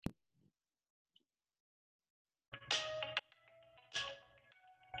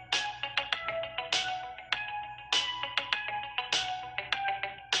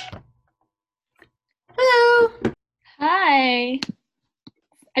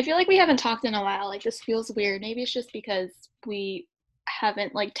I feel like we haven't talked in a while. Like this feels weird. Maybe it's just because we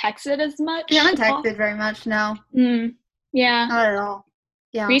haven't like texted as We much. haven't texted very much, no. Yeah. Not at all.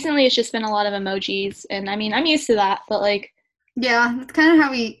 Yeah. Recently it's just been a lot of emojis and I mean, I'm used to that, but like Yeah, that's kind of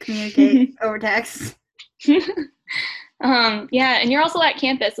how we communicate over text. yeah, and you're also at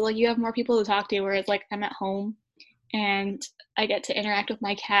campus, so like you have more people to talk to whereas like I'm at home and I get to interact with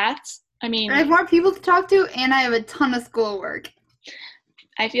my cats. I I mean, have more people to talk to, and I have a ton of schoolwork.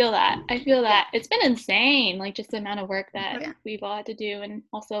 I feel that. I feel Yeah. that. It's been insane, like just the amount of work Oh, that yeah. we've all had to do and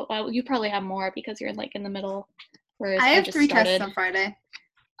also you probably have more because you're like in the middle whereas I I have just 3 tests started. on Friday.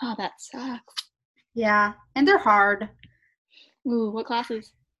 Oh, that sucks. Yeah, and they're hard. Ooh, what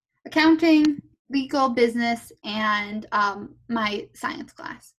classes? Accounting, legal, business, and my science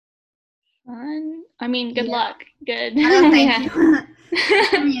class. Fun. I mean, good Yeah. luck. Good. Oh, thank Yeah. you.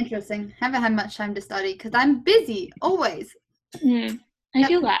 It's gonna be interesting. Haven't had much time to study because I'm busy always. I Yep.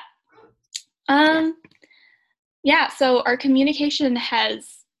 feel that. Yeah. Um, yeah, so our communication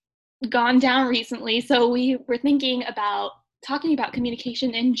has gone down recently. So we were thinking about talking about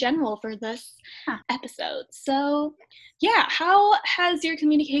communication in general for this Huh. episode. So, yeah, how has your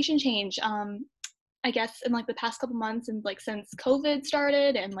communication changed? I guess in like the past couple months and like since COVID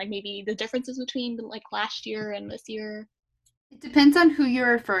started and like maybe the differences between like last year and this year. It depends on who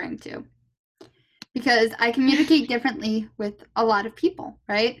you're referring to because I communicate differently with a lot of people,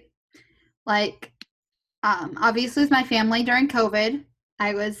 right? Like, obviously, with my family during COVID,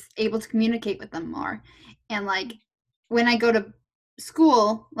 I was able to communicate with them more. And like, when I go to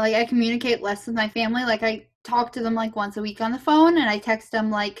school, like, I communicate less with my family. Like, I talk to them like once a week on the phone, and I text them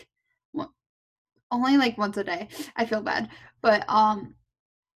like only like once a day. I feel bad, but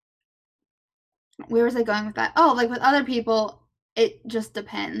where was I going with that? Oh, like with other people, it just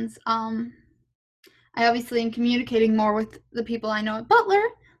depends. I obviously am communicating more with the people I know at Butler,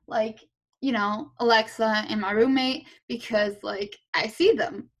 like, Alexa and my roommate, because like I see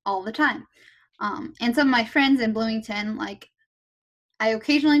them all the time. And some of my friends in Bloomington, like I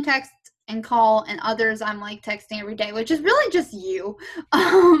occasionally text and call, and others I'm like texting every day, which is really just you.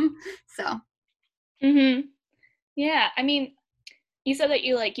 So Mhm. Yeah, I mean, you said that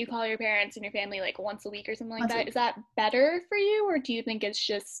you call your parents and your family like once a week or something like once a that. week. Is that better for you or do you think it's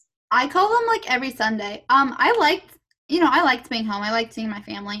just I call them like every Sunday. I liked being home. I liked seeing my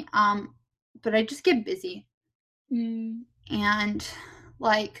family. But I just get busy, mm, and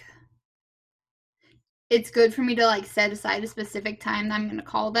like it's good for me to like set aside a specific time that I'm going to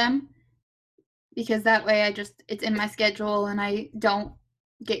call them because that way it's in my schedule and I don't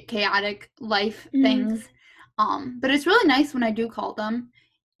get chaotic life mm, things. But it's really nice when I do call them,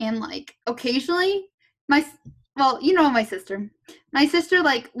 and like occasionally my my sister. My sister,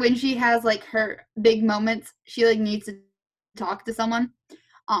 like when she has like her big moments, she like needs to talk to someone.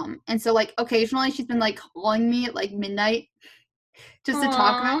 And so like occasionally she's been like calling me at like midnight just to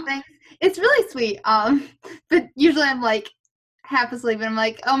talk about aw. things. It's really sweet. But usually I'm like half asleep and I'm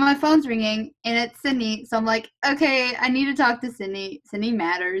like, oh, my phone's ringing and it's Sydney. So I'm like, okay, I need to talk to Sydney. Sydney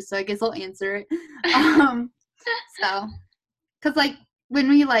matters, so I guess I'll answer it. Um, so, cause like when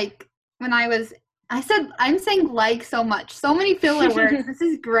we like when I said I'm saying like so much, so many filler words. This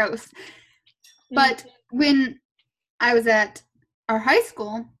is gross. Mm, But when I was at our high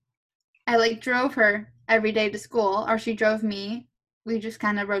school, I like drove her every day to school, or she drove me. We just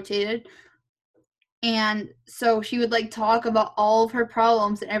kind of rotated. And so she would like talk about all of her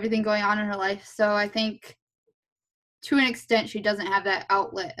problems and everything going on in her life. So I think to an extent she doesn't have that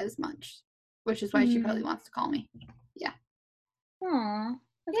outlet as much, which is why she probably mm. wants to call me. Yeah. Aw,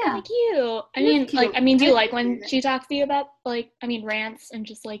 that's kind Yeah. of cute. It is cute. I mean, do I you like appreciate when it. she talks to you about like, I mean, rants and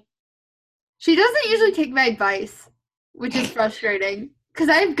just like, She doesn't usually take my advice, which is frustrating because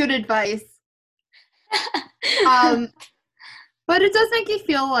I have good advice. Um, but it does make me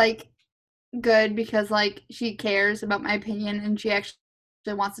feel like good because like she cares about my opinion and she actually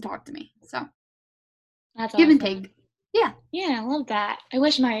wants to talk to me. So that's give and awesome. take. Yeah. Yeah, I love that. I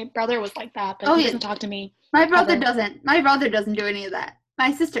wish my brother was like that, but Oh he yeah. doesn't talk to me My brother ever. doesn't. My brother doesn't do any of that.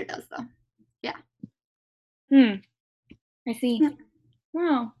 My sister does though. Yeah. Hmm, I see. Yeah.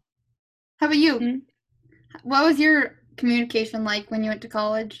 Wow. How about you? Hmm. What was your communication like when you went to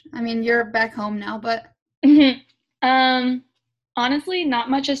college? I mean, you're back home now, but Um, honestly, not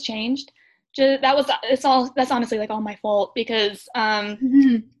much has changed. Just, that's honestly like all my fault because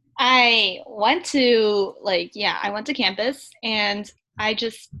I went to like yeah, I went to campus and I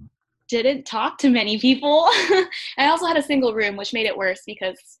just didn't talk to many people. I also had a single room, which made it worse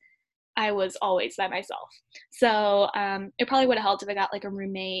because I was always by myself. So it probably would have helped if I got like a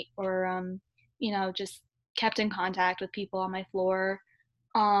roommate or just kept in contact with people on my floor.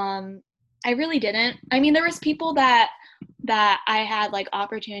 I really didn't. I mean, there was people that I had like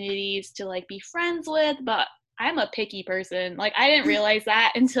opportunities to like be friends with, but I'm a picky person. Like I didn't realize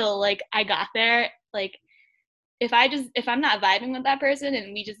that until like I got there. Like if I'm not vibing with that person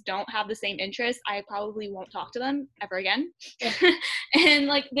and we just don't have the same interests, I probably won't talk to them ever again. Yeah. And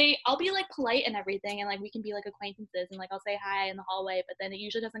like I'll be like polite and everything, and like we can be like acquaintances, and like I'll say hi in the hallway, but then it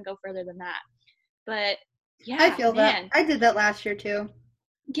usually doesn't go further than that. But I yeah, feel that. man, I did that last year too.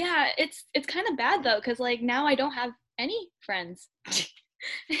 yeah, it's kind of bad though, because like now I don't have any friends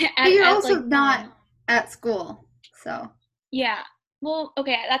But you're at also like not at school, so. yeah. Well,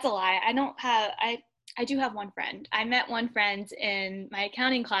 okay, that's a lie. I do have one friend. I met one friend in my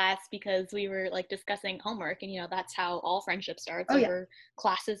accounting class because we were like discussing homework, and that's how all friendship starts, Oh yeah. over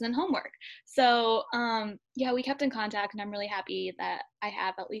classes and homework. So, yeah, we kept in contact, and I'm really happy that I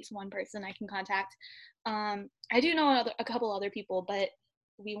have at least one person I can contact. I do know a couple other people, but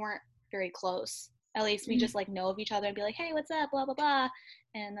we weren't very close. At least we Mhm. just like know of each other and be like, "Hey, what's up?" blah blah blah,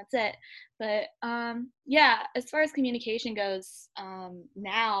 and that's it. But yeah, as far as communication goes,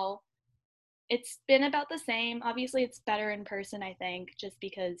 now it's been about the same. Obviously, it's better in person, I think, just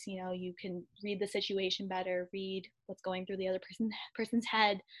because you can read the situation better, read what's going through the other person's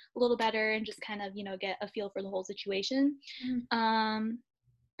head a little better, and just kind of get a feel for the whole situation. Mhm. Um,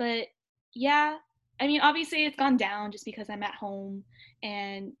 but yeah, I mean, obviously, it's gone down just because I'm at home,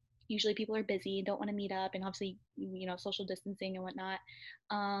 and usually people are busy, don't want to meet up, and obviously, social distancing and whatnot.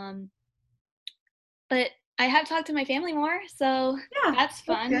 Um, but I have talked to my family more, so Yeah, that's that's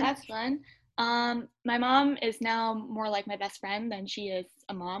fun. good. That's fun. My mom is now more like my best friend than she is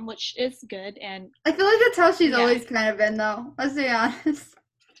a mom, which is good. And I feel like that's how she's yeah, always kind of been, though. Let's be honest.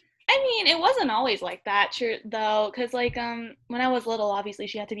 I mean, it wasn't always like that, sure, though, because like when I was little, obviously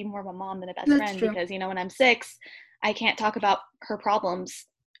she had to be more of a mom than a best That's friend true. because when I'm 6, I can't talk about her problems,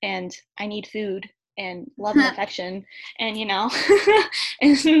 and I need food and love and affection, and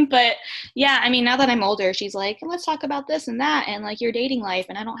but yeah, I mean, now that I'm older, she's like, let's talk about this and that, and like your dating life,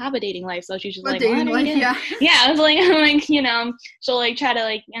 and I don't have a dating life, so she's just What like, what dating are you life? doing? Yeah. Yeah, I was like, I'm like, she'll like try to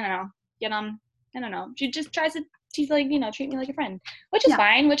like get on. I don't know. She just tries to. She's like, treat me like a friend, which is Yeah.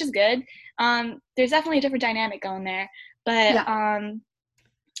 fine, which is good. There's definitely a different dynamic going there, but Yeah.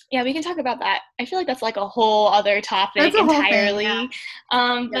 yeah, we can talk about that. I feel like that's like a whole other That's topic a whole thing. Yeah. entirely. Yeah,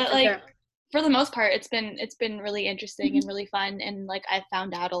 But for like sure. for the most part, it's been really interesting Mhm. and really fun, and like I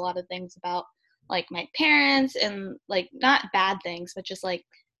found out a lot of things about like my parents, and like not bad things, but just like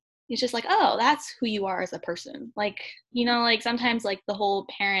it's just like, oh, that's who you are as a person. Like like sometimes like the whole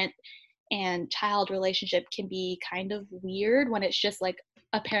parent and child relationship can be kind of weird when it's just like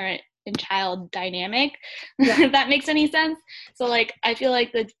a parent and child dynamic. Yeah. If that makes any sense. So like I feel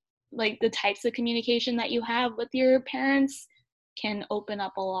like the types of communication that you have with your parents can open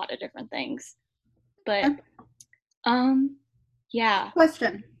up a lot of different things. But um yeah.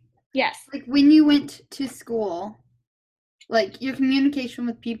 Question. Yes. Like when you went to school, like your communication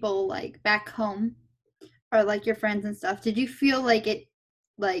with people like back home or like your friends and stuff, did you feel like it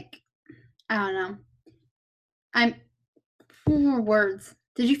like I don't know. I'm for words.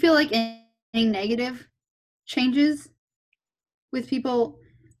 Did you feel like any negative changes with people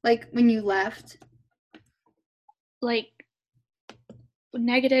like when you left? Like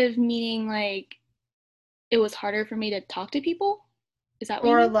negative meaning like it was harder for me to talk to people? Is that what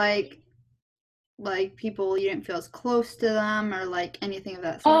you Or mean? like people you didn't feel as close to them or like anything of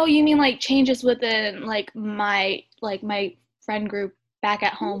that Oh, sort? you mean like changes within like my friend group back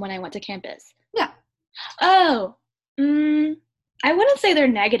at home when I went to campus? Yeah. Oh, I wouldn't say they're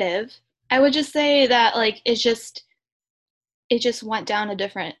negative. I would just say that like it just went down a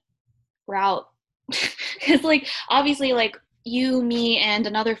different route. Because like obviously like you, me, and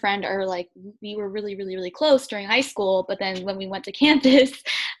another friend are like we were really, really, really close during high school, but then when we went to campus,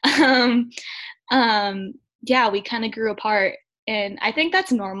 um, um, yeah, we kind of grew apart, and I think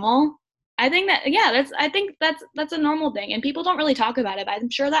that's normal. I think that yeah, I think that's a normal thing, and people don't really talk about it, but I'm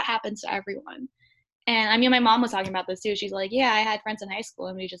sure that happens to everyone. And I mean, my mom was talking about this too. She's like, "Yeah, I had friends in high school,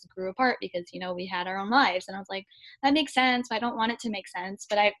 and we just grew apart because we had our own lives." And I was like, "That makes sense. But I don't want it to make sense."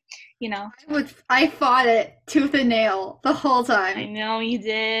 But you know, I fought it tooth and nail the whole I time. know you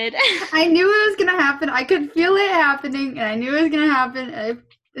did. I knew it was gonna happen. I could feel it happening, and I knew it was gonna happen.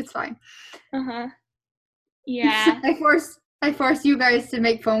 It's fine. Uh huh. Yeah. I forced you guys to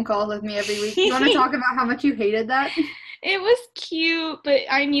make phone calls with me every week. You want to talk about how much you hated that? It was cute, but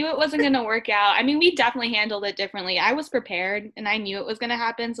I knew it wasn't going to work out. I mean, we definitely handled it differently. I was prepared and I knew it was going to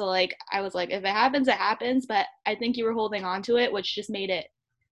happen. So, like, I was like, if it happens, it happens. But I think you were holding on to it, which just made it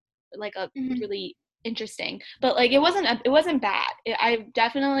like a Mhm. really interesting. But like it wasn't bad. I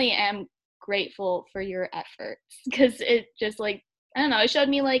definitely am grateful for your efforts because it just like I don't know, it showed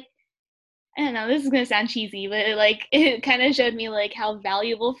me like I don't know, this is gonna sound cheesy, but it kind of showed me like how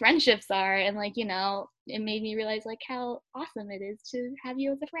valuable friendships are, and like it made me realize like how awesome it is to have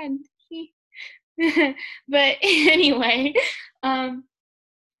you as a friend. But anyway, um,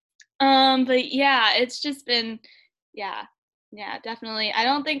 but yeah, it's just been, yeah, yeah, definitely.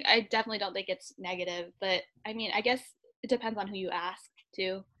 I definitely don't think it's negative, but I mean, I guess it depends on who you ask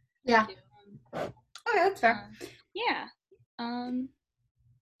too. Yeah. Okay, that's fair. Yeah.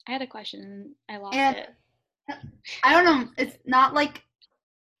 I had a question and I lost And it. I don't know. It's not like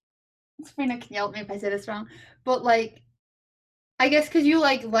Sabrina can yell at me if I say this wrong, but like I guess because you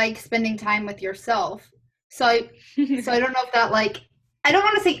like spending time with yourself. So I don't know if that like I don't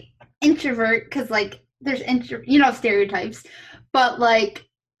want to say introvert because like there's stereotypes, but like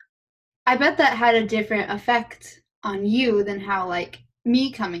I bet that had a different effect on you than how like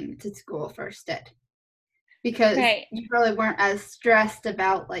me coming to school first did, because Right. you probably weren't as stressed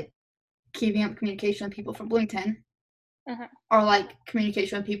about like keeping up communication with people from Bloomington, or like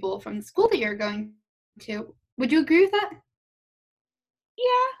communication with people from the school that you're going to. Would you agree with that?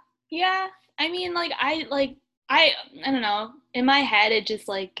 Yeah. I mean, like I don't know. In my head, it just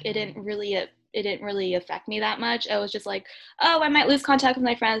like it didn't really affect me that much. I was just like, oh, I might lose contact with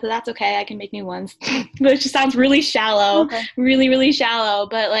my friends, but that's okay. I can make new ones. But it just sounds really shallow, Okay. really, really shallow.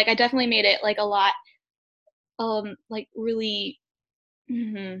 But like, I definitely made it like a lot, like really,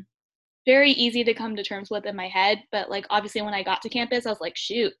 very easy to come to terms with in my head. But like, obviously, when I got to campus, I was like,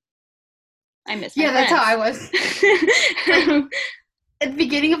 shoot, I miss my friends. That's how I was. Like, at the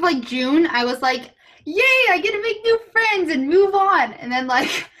beginning of like June, I was like, yay, I get to make new friends and move on. And then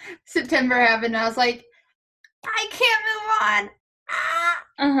like September happened and I was like, I can't move on.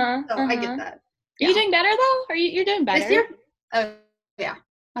 So I get that. Yeah. Are you doing better though? You're doing better? This year? Oh yeah.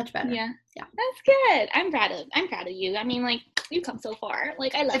 Much better. Yeah. Yeah. That's good. I'm proud of you. I mean, like, you come so far.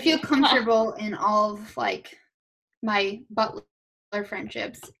 Like, I feel comfortable in all of like my Butler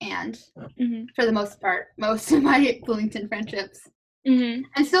friendships and for the most part, most of my Bloomington friendships.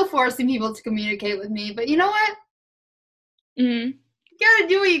 I'm still forcing people to communicate with me, but you know what? You gotta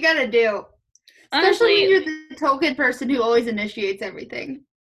do what you gotta do. Especially when you're the token person who always initiates everything.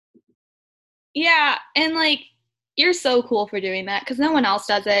 Yeah, and like, you're so cool for doing that because no one else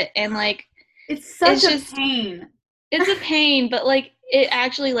does it, and like, it's such a pain. It's a pain, but like, it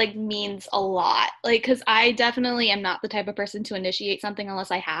actually like means a lot. Like, because I definitely am not the type of person to initiate something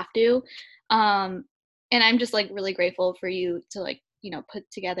unless I have to. And I'm just like really grateful for you to like put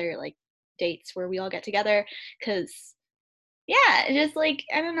together like dates where we all get together because yeah, it just like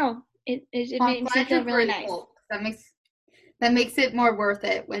I don't know, it makes me feel really nice. That makes it more worth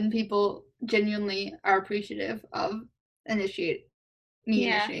it when people genuinely are appreciative of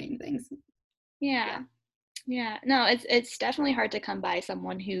initiating things. Yeah. No, it's definitely hard to come by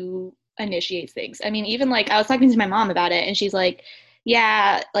someone who initiates things. I mean, even like I was talking to my mom about it and she's like,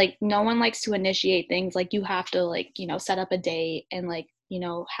 yeah, like no one likes to initiate things. Like you have to like, set up a date and like,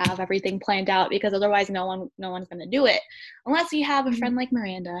 have everything planned out because otherwise no one's going to do it. Unless you have a friend like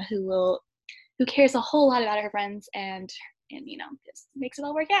Miranda who cares a whole lot about her friends and just makes it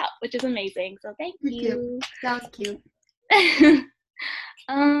all work out, which is amazing. So thank you. That was cute. I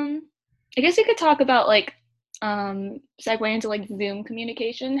guess you could talk about like segue into like Zoom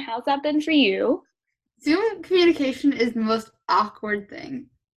communication. How's that been for you? Zoom communication is the most awkward thing.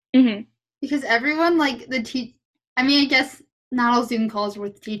 Because everyone like I mean, I guess not all Zoom calls are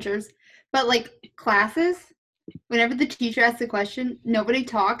with teachers, but like classes, whenever the teacher asks a question, nobody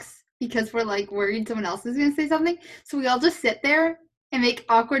talks because we're like worried someone else is going to say something. So we all just sit there and make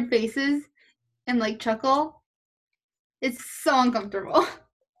awkward faces and like chuckle. It's so uncomfortable.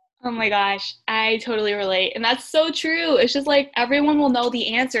 Oh my gosh, I totally relate. And that's so true. It's just like everyone will know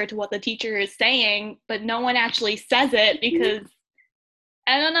the answer to what the teacher is saying, but no one actually says it because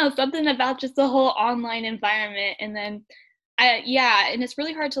I don't know, something about just the whole online environment. And then and it's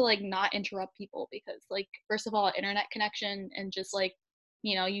really hard to like not interrupt people because like first of all, internet connection and just like,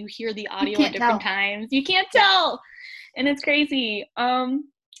 you hear the audio at different times. You can't tell. And it's crazy.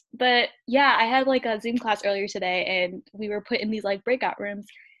 But yeah, I had like a Zoom class earlier today and we were put in these like breakout rooms.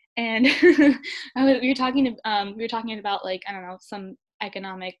 And we were talking about like I don't know some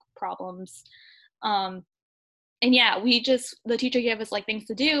economic problems, and yeah, the teacher gave us like things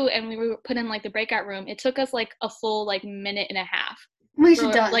to do, and we were put in like the breakout room. It took us like a full like minute and a half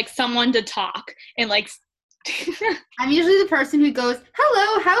for like someone to talk and like. I'm usually the person who goes,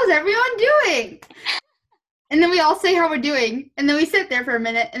 "Hello, how's everyone doing?" And then we all say how we're doing. And then we sit there for a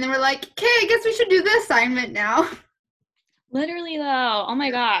minute. And then we're like, okay, I guess we should do the assignment now. Literally though. Oh my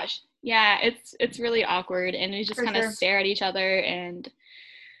gosh. Yeah, it's really awkward and we just For kind of sure. stare at each other and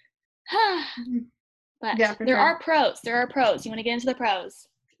but Yeah, for there sure. are pros. There are pros. You want to get into the pros?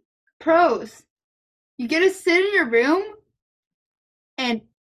 Pros. You get to sit in your room and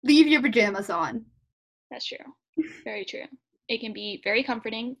leave your pajamas on. That's true. Very true. It can be very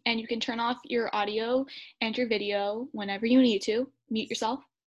comforting and you can turn off your audio and your video whenever you need to. Mute yourself.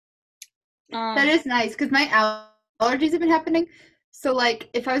 That is nice because my allergies have been happening. So like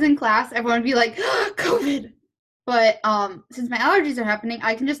if I was in class, everyone would be like, COVID. But since my allergies are happening,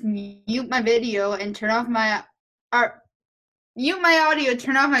 I can just mute my video and turn off my mute my audio,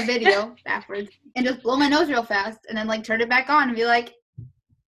 turn off my video backwards, and just blow my nose real fast, and then like turn it back on and be like,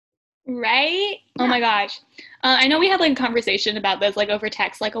 right? Yeah. Oh my gosh. I know we had like a conversation about this like over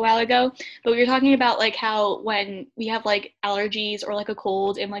text like a while ago, but we were talking about like how when we have like allergies or like a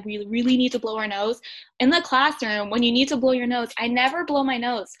cold and like we really need to blow our nose in the classroom, when you need to blow your nose, I never blow my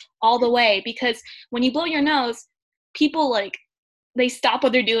nose all the way because when you blow your nose, people like they stop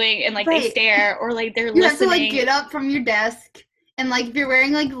what they're doing and like they Right. stare or like they're you have to listening. like get up from your desk, and like if you're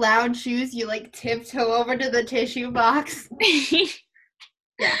wearing like loud shoes, you like tiptoe over to the tissue box.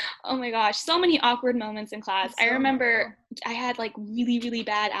 Yeah. Oh my gosh, so many awkward moments in class. I So remember I had like really, really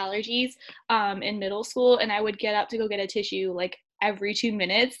bad allergies in middle school, and I would get up to go get a tissue like every 2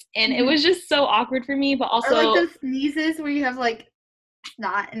 minutes, and it was just so awkward for me. But Or like also, those sneezes where you have like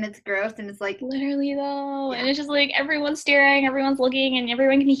snot and it's gross and it's like, literally though, and Yeah. it's just like everyone's staring, everyone's looking, and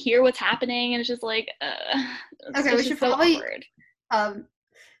everyone can hear what's happening, and it's just like, it's okay, we just should so probably awkward.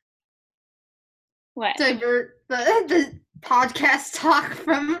 What? divert the podcast talk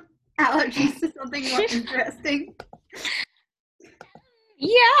from allergies to something more interesting.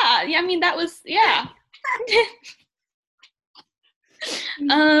 Yeah, I mean that was yeah.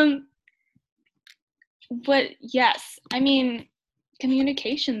 But yes, I mean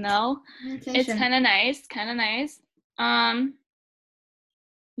communication though. It's kind of nice.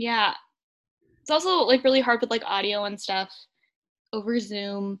 Yeah. It's also like really hard with like audio and stuff over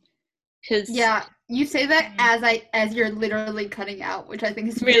Zoom cuz Yeah, you say that as you're literally cutting out, which I think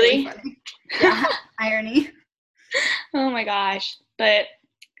is really funny. Yeah, irony. Oh my gosh. But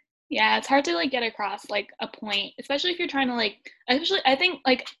yeah, it's hard to like get across like a point, especially if you're trying to like especially I think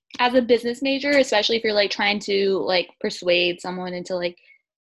like as a business major, especially if you're like trying to like persuade someone into like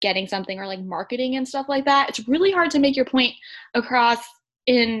getting something or like marketing and stuff like that. It's really hard to make your point across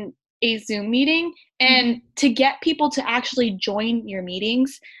in a Zoom meeting and to get people to actually join your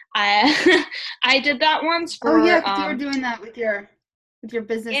meetings. I I did that once for Oh yeah, 'cause you were doing that with your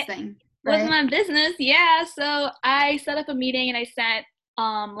business it thing, was right? my business. Yeah, so I set up a meeting and I sent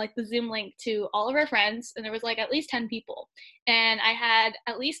like the Zoom link to all of our friends and there was like at least 10 people. And I had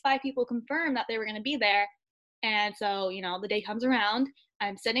at least 5 people confirm that they were going to be there. And so, you know, the day comes around,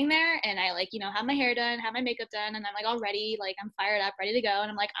 I'm sitting there and I like, you know, have my hair done, have my makeup done, and I'm like all ready, like I'm fired up, ready to go.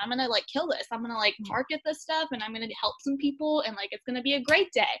 And I'm like, I'm gonna like kill this. I'm gonna like market this stuff and I'm gonna help some people and like it's gonna be a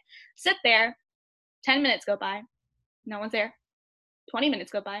great day. Sit there, 10 minutes go by, no one's there. 20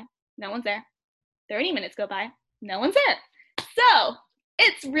 minutes go by, no one's there. 30 minutes go by, no one's there. So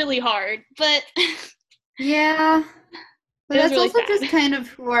it's really hard, but Yeah. But that's really also sad. just kind of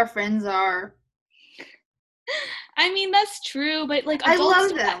who our friends are. I mean, that's true, but like I adults love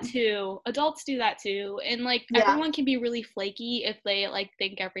do them. that too. Adults do that too. And like Yeah. everyone can be really flaky if they like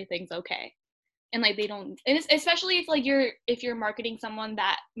think everything's okay. And like they don't and it's, especially if like if you're marketing someone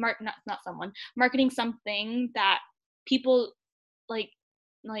that not someone, marketing something that people like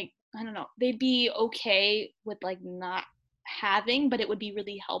I don't know, they'd be okay with like not having, but it would be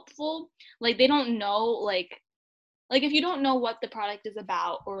really helpful. Like they don't know like if you don't know what the product is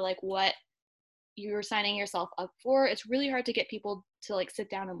about or like what you're signing yourself up for, it's really hard to get people to like sit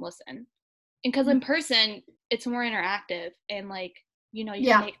down and listen. And because in person, it's more interactive and like, you know, you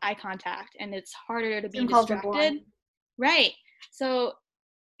can make eye contact and it's harder to be distracted. Right. So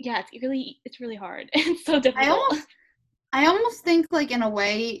yeah, it's really hard. It's so difficult. I almost think like in a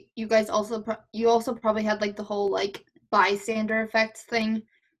way you guys also you also probably had like the whole like bystander effect thing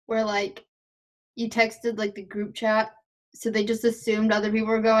where like you texted like the group chat so they just assumed other people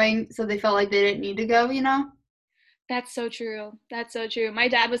were going so they felt like they didn't need to go, you know? That's so true. That's so true. My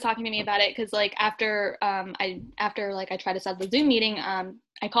dad was talking to me about it because like after I tried to set the Zoom meeting,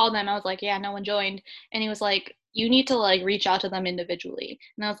 I called them. I was like, yeah, no one joined, and he was like, you need to like reach out to them individually.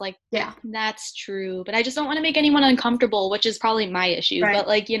 And I was like, yeah, that's true, but I just don't want to make anyone uncomfortable, which is probably my issue. Right. But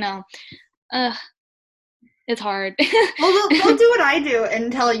like you know, it's hard. Well, they'll do what I do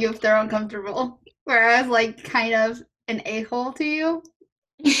and tell you if they're uncomfortable. where I was like kind of an a-hole to you.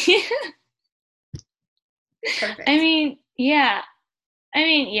 I Perfect. mean, yeah. I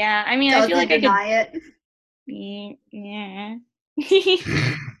feel Doesn't like I could. deny it. Yeah.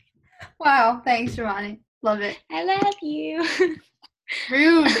 Wow, thanks, Shivani. Love it. I love you.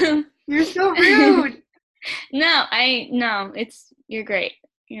 Rude. You're so rude. No, you're great.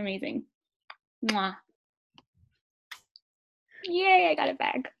 You're amazing. Mwah. Yay, I got it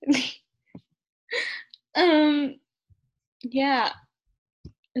back. um, yeah.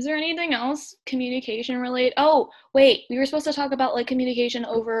 Is there anything else communication related? Oh, wait, we were supposed to talk about like communication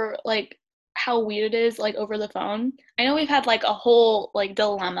over like how weird it is like over the phone. I know we've had like a whole like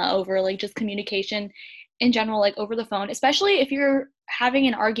dilemma over like just communication in general like over the phone, especially if you're having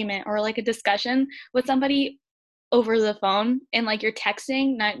an argument or like a discussion with somebody over the phone and like you're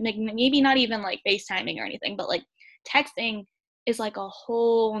texting, not like, maybe not even like FaceTiming or anything, but like texting is like a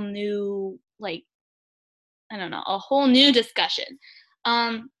whole new like I don't know, a whole new discussion.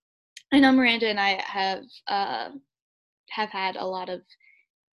 Um, I know Miranda and I have had a lot of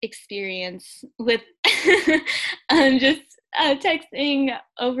experience with just texting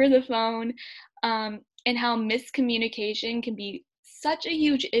over the phone, and how miscommunication can be such a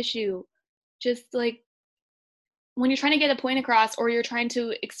huge issue. Just like when you're trying to get a point across or you're trying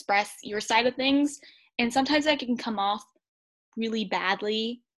to express your side of things, and sometimes that can come off really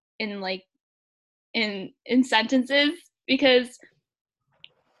badly in like in sentences because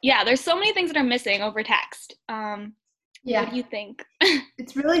yeah, there's so many things that are missing over text. What Yeah. do you think?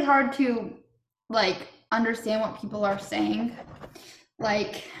 It's really hard to like understand what people are saying.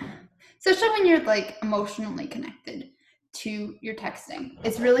 Like, especially when you're like emotionally connected to your texting.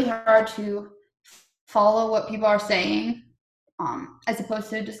 It's really hard to follow what people are saying, as opposed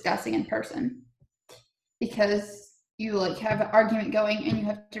to discussing in person, because you like have an argument going and you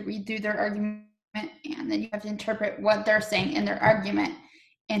have to read through their argument, and then you have to interpret what they're saying in their argument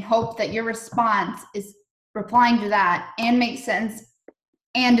and hope that your response is replying to that and makes sense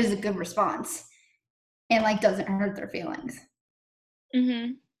and is a good response and like doesn't hurt their feelings.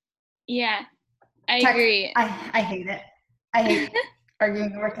 Mhm. Yeah, I Text, agree. I hate it. I hate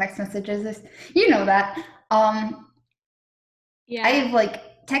arguing over text messages. You know that. I Yeah. have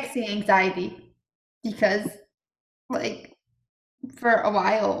like texting anxiety because like for a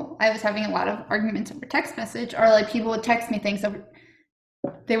while I was having a lot of arguments over text message, or like people would text me things over,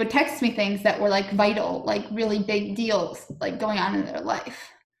 they would text me things that were like vital, like really big deals like going on in their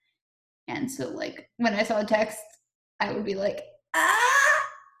life. And so like when I saw a text, I would be like, ah.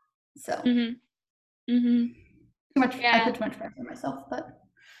 So Mhm. Mhm. too much, I Yeah. put too much pressure on myself, but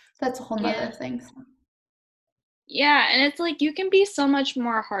that's a whole nother Yeah. thing. So. Yeah, and it's like you can be so much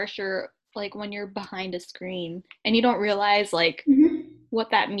more harsher like when you're behind a screen and you don't realize like Mm-hmm.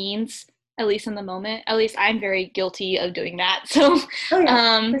 what that means at least in the moment. At least I'm very guilty of doing that. So Oh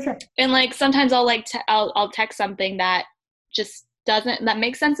yeah, um for sure. and like sometimes I'll text something that just doesn't that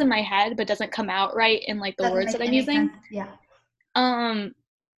makes sense in my head but doesn't come out right in like the Doesn't words make that I'm any using. sense. Yeah. Um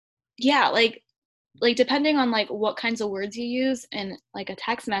yeah, like depending on like what kinds of words you use in like a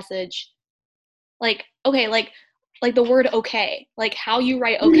text message, like okay, like the word okay, like how you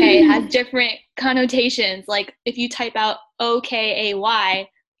write okay has different connotations. Like if you type out okay,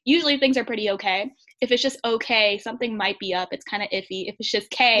 usually things are pretty okay. If it's just okay, something might be up, it's kind of iffy. If it's just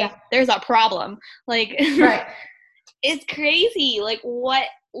k, Yeah. there's a problem. Like Right. it's crazy like what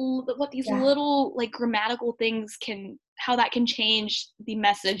these Yeah. little like grammatical things can how that can change the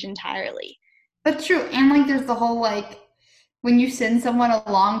message entirely. That's true. And like there's the whole like when you send someone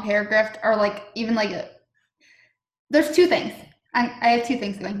a long paragraph, or like even like there's two things. I have two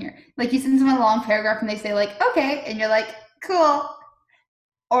things going here. Like you send someone a long paragraph and they say like okay, and you're like cool,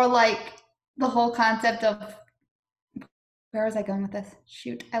 or like the whole concept of, where was I going with this?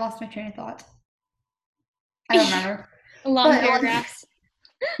 Shoot, I lost my train of thought. I don't remember. Long But like, paragraphs.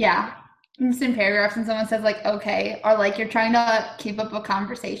 yeah, you send paragraphs and someone says like okay, or like you're trying to keep up a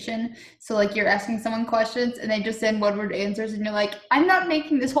conversation, so like you're asking someone questions and they just send one word answers, and you're like, I'm not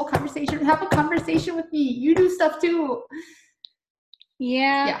making this whole conversation. Have a conversation with me. You do stuff too.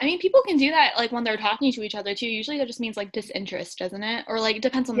 Yeah, Yeah. I mean, people can do that like when they're talking to each other too. Usually that just means like disinterest, doesn't it? Or like it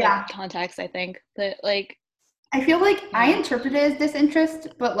depends on the Yeah. context, I think. But like, I feel like I yeah. interpret it as disinterest,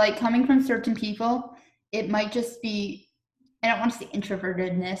 but like coming from certain people, it might just be, I don't want to say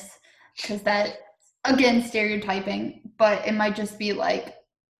introvertedness, because that, again, stereotyping, but it might just be like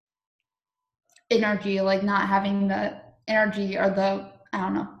energy, like not having the energy or the, I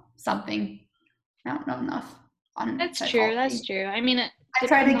don't know, something. I don't know enough on That's true. That's psychology. true. I mean, it I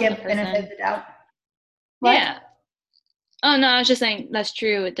try depends to on the give benefit of person. the doubt. Yeah. What? Oh no, I was just saying that's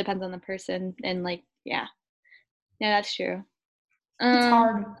true. It depends on the person and like yeah. Yeah, that's true. It's Um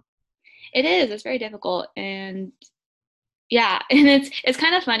hard. it is. It's very difficult and yeah, and it's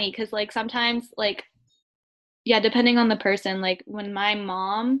kind of funny cuz like sometimes like yeah, depending on the person, like when my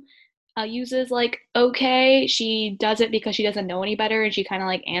mom uses like okay, she does it because she doesn't know any better and she kind of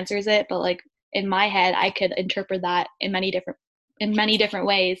like answers it, but like in my head I could interpret that in many different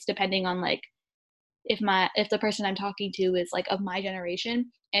ways depending on like if the person I'm talking to is like of my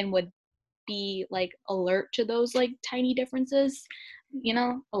generation and would be like alert to those like tiny differences, you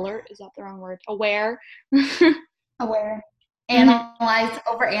know, alert is that the wrong word, aware. Aware. Mhm.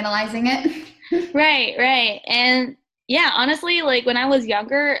 Over analyzing it. Right, right. And yeah, honestly, like when I was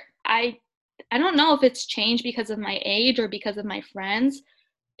younger, I don't know if it's changed because of my age or because of my friends,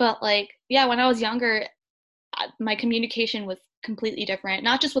 but like yeah, when I was younger, my communication was completely different.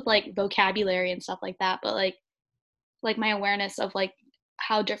 Not just with like vocabulary and stuff like that, but like my awareness of like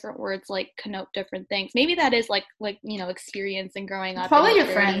how different words like connote different things. Maybe that is like you know experience and growing It's up and probably your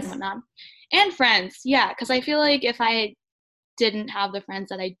maturity and friends. whatnot, and friends. Yeah, because I feel like if I didn't have the friends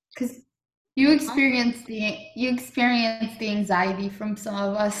that I Because huh? you experience the anxiety from some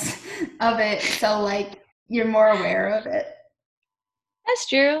of us of it, so like you're more aware of it, That's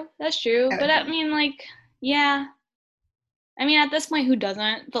true. That's true. I But would I think. mean, like, yeah. I mean, at this point, who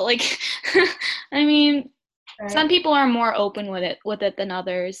doesn't? But like, I mean, some Right. people are more open with it than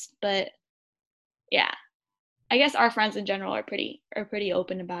others. But yeah, I guess our friends in general are pretty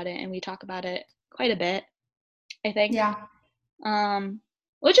open about it, and we talk about it quite a bit. I think, Yeah. um,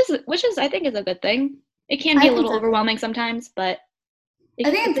 which is I think is a good thing. It can be I a think little so too. overwhelming sometimes, but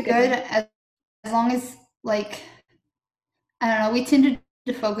I it's think a it's good good thing. as long as like I don't know, we tended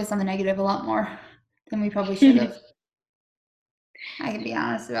to focus on the negative a lot more than we probably should have. I can be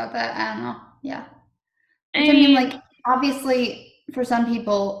honest about that. I don't know. Yeah. I Which I mean, mean, like, obviously, for some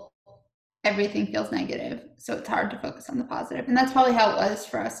people, everything feels negative, so it's hard to focus on the positive, and that's probably how it was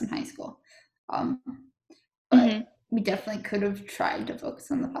for us in high school. Um, mhm. but we definitely could have tried to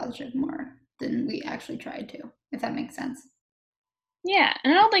focus on the positive more than we actually tried to, if that makes sense. Yeah,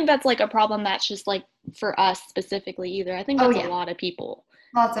 and I don't think that's like a problem that's just like for us specifically either. I think Oh that's a yeah, lot of people.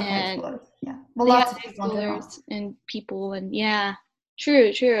 lots of high And schoolers. Yeah, well, yeah, lots of high people in general. schoolers and people and yeah.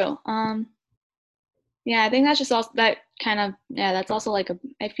 True, true. Yeah, I think that's just also that kind of yeah, that's also like a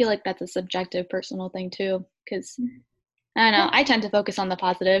I feel like that's a subjective personal thing too cuz I don't know, Yeah, I tend to focus on the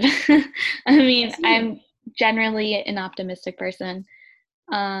positive. I mean, yes, you do. I'm generally an optimistic person.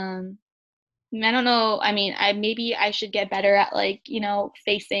 Um I don't know. I mean, I maybe I should get better at like, you know,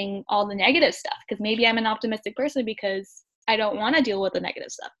 facing all the negative stuff because maybe I'm an optimistic person because I don't want to deal with the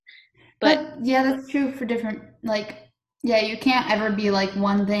negative stuff. But Yeah, that's true for different. Like, yeah, you can't ever be like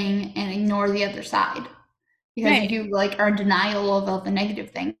one thing and ignore the other side. Because if right. you like are in denial of all the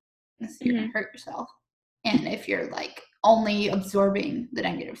negative things, you're gonna Hmm. hurt yourself. And if you're like only absorbing the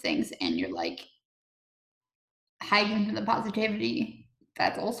negative things and you're like hiding from the positivity,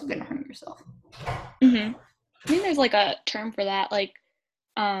 that's also gonna hurt yourself. Hmm. I think there's like a term for that,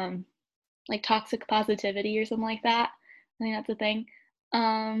 um like toxic positivity or something like that. I think that's a thing.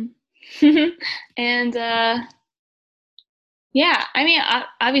 Um and yeah, I mean,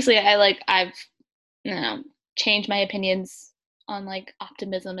 obviously I've you know changed my opinions on like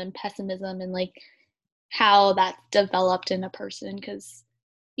optimism and pessimism and like how that's developed in a person because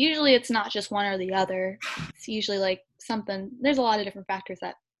usually it's not just one or the other. It's usually like something, there's a lot of different factors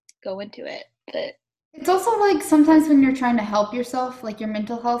that go into it. But It's also like sometimes when you're trying to help yourself, like your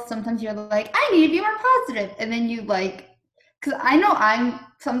mental health, sometimes you're like, I need to be more positive, and then you like, because I know I'm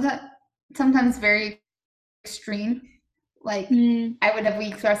sometimes very extreme. Like mm, I would have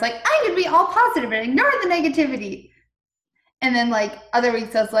weeks where I was like, I need to be all positive and ignore the negativity. And then like other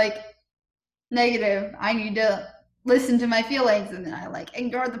weeks I was like, negative. I need to listen to my feelings and then I like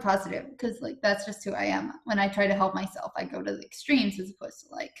ignore the positive because like that's just who I am. When I try to help myself, I go to the extremes as opposed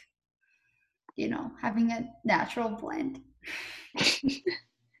to like, having a natural blend.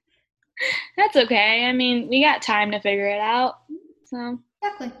 that's okay. I mean, we got time to figure it out. So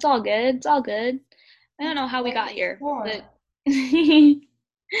Exactly. it's all good. It's all good. I don't That's know how what we life got is here, but for.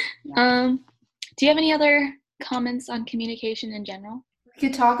 Yeah. um, do you have any other comments on communication in general? We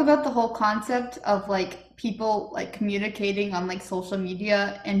could talk about the whole concept of like people like communicating on like social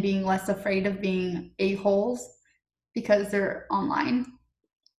media and being less afraid of being a-holes because they're online.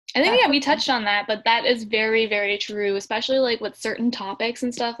 I think That's yeah, we okay. touched on that, but that is very, very true, especially like with certain topics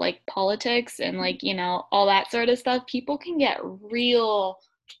and stuff like politics and like, you know, all that sort of stuff. People can get real,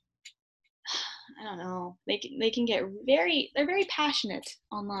 I don't know. They can get they're very passionate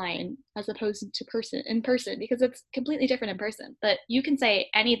online as opposed to in person because it's completely different in person. But you can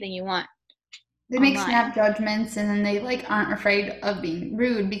say anything you want They make snap judgments, and then they like aren't afraid of being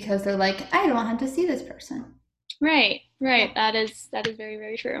rude because they're like, I don't have to see this person. Right. Yeah. That is very,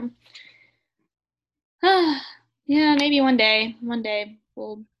 very true. Yeah, maybe one day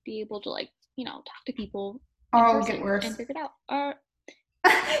we'll be able to like, talk to people or it'll get worse and figure it out.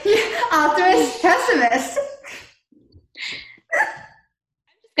 Optimist, pessimist. I'm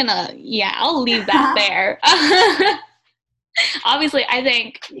just gonna, I'll leave that there. Obviously, I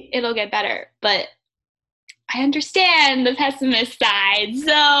think it'll get better, but I understand the pessimist side,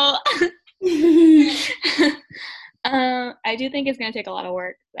 so I do think it's gonna take a lot of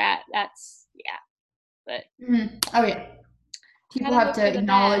work. That's but oh yeah, people have to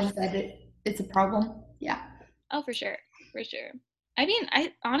acknowledge that it's a problem. Yeah. Oh, for sure. I mean,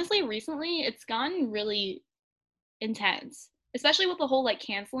 I honestly recently it's gotten really intense, especially with the whole like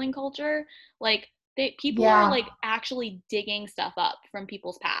canceling culture. Like people are like actually digging stuff up from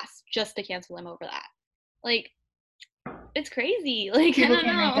people's past just to cancel them over that. Like, it's crazy. Like, people I don't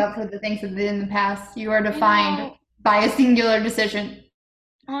can't know. make up for the things that they did in the past. You are defined by a singular decision.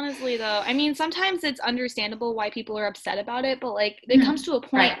 Honestly, though, I mean, sometimes it's understandable why people are upset about it, but like, it comes to a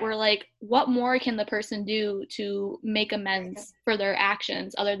point where like, what more can the person do to make amends for their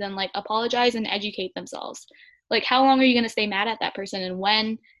actions other than like apologize and educate themselves? Like, how long are you going to stay mad at that person, and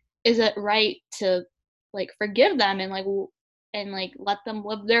when is it right to like forgive them and like let them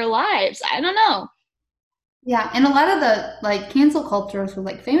live their lives? I don't know. Yeah, and a lot of the like cancel cultures with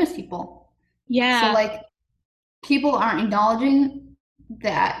like famous people. Yeah. So like people aren't acknowledging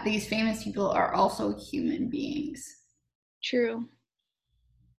that these famous people are also human beings. True.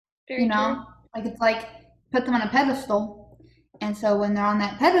 Very true. Like it's like put them on a pedestal, and so when they're on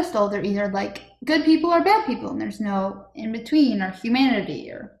that pedestal, they're either like good people or bad people, and there's no in between or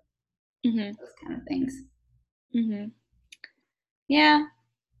humanity or those kind of things. Yeah.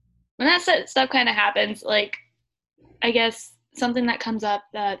 When that stuff kind of happens, like, I guess something that comes up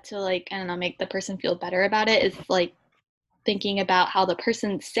that to like, I don't know, make the person feel better about it is like thinking about how the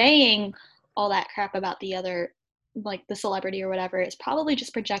person saying all that crap about the other, like the celebrity or whatever, is probably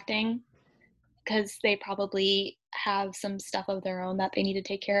just projecting because they probably have some stuff of their own that they need to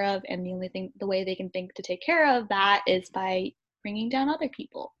take care of, and the way they can think to take care of that is by bringing down other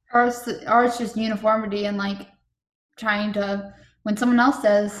people. Or it's just uniformity and like trying to, when someone else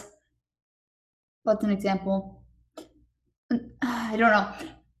says, what's an example? I don't know.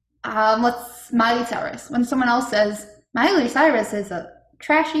 Let's Miley Cyrus. When someone else says Miley Cyrus is a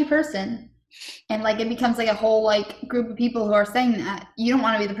trashy person, and like it becomes like a whole like group of people who are saying that, you don't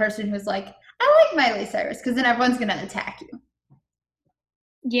want to be the person who's like, I like Miley Cyrus, because then everyone's gonna attack you.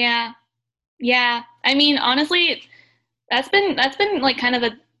 Yeah. I mean, honestly, that's been like kind of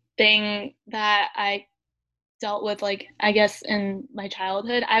a thing that I dealt with, like, I guess in my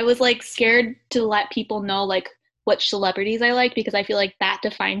childhood. I was like scared to let people know like which celebrities I liked, because I feel like that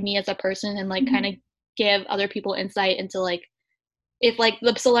defined me as a person, and like kind of give other people insight into like, if like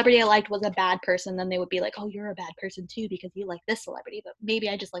the celebrity I liked was a bad person, then they would be like, oh, you're a bad person too because you like this celebrity, but maybe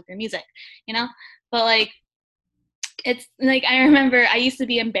I just like their music, but like, it's like, I remember I used to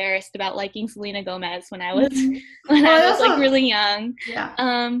be embarrassed about liking Selena Gomez when I was like really young.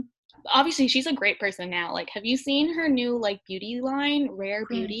 Obviously she's a great person now. Like, have you seen her new like beauty line, Rare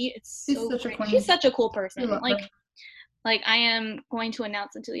Beauty? It's so great. She's such a cool person. Like I am going to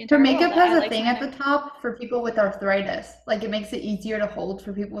announce it to the entire world. Her makeup has a thing at the top for people with arthritis. Like, it makes it easier to hold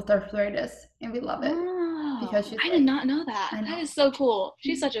for people with arthritis, and we love it. Because I did not know that. That is so cool.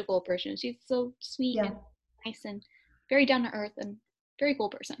 She's such a cool person. She's so sweet and nice and very down to earth and very cool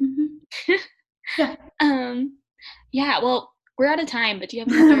person. Yeah. Well, we're out of time, but do you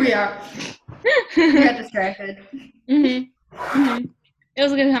have another? We are. We got distracted. It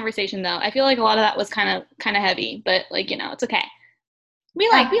was a good conversation, though. I feel like a lot of that was kind of heavy, but like, it's okay. We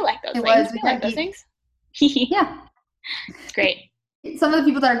like those things. We like those things. Yeah, it's great. Some of the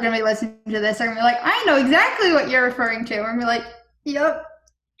people that are going to be listening to this are going to be like, I know exactly what you're referring to. And we're like, yep.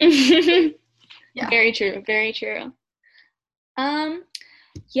 Yeah. Very true. Very true.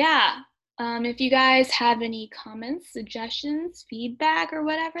 Yeah. If you guys have any comments, suggestions, feedback, or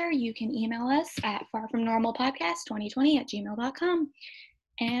whatever, you can email us at farfromnormalpodcast2020@gmail.com.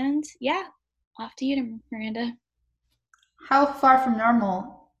 And yeah, off to you, Miranda. How far from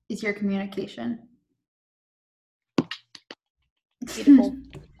normal is your communication? Beautiful.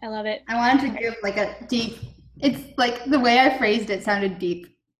 I love it. I wanted to give like a deep, it's like the way I phrased it sounded deep.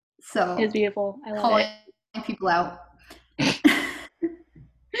 So it's beautiful. I love calling people out.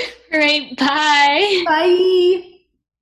 Great. Bye. Bye.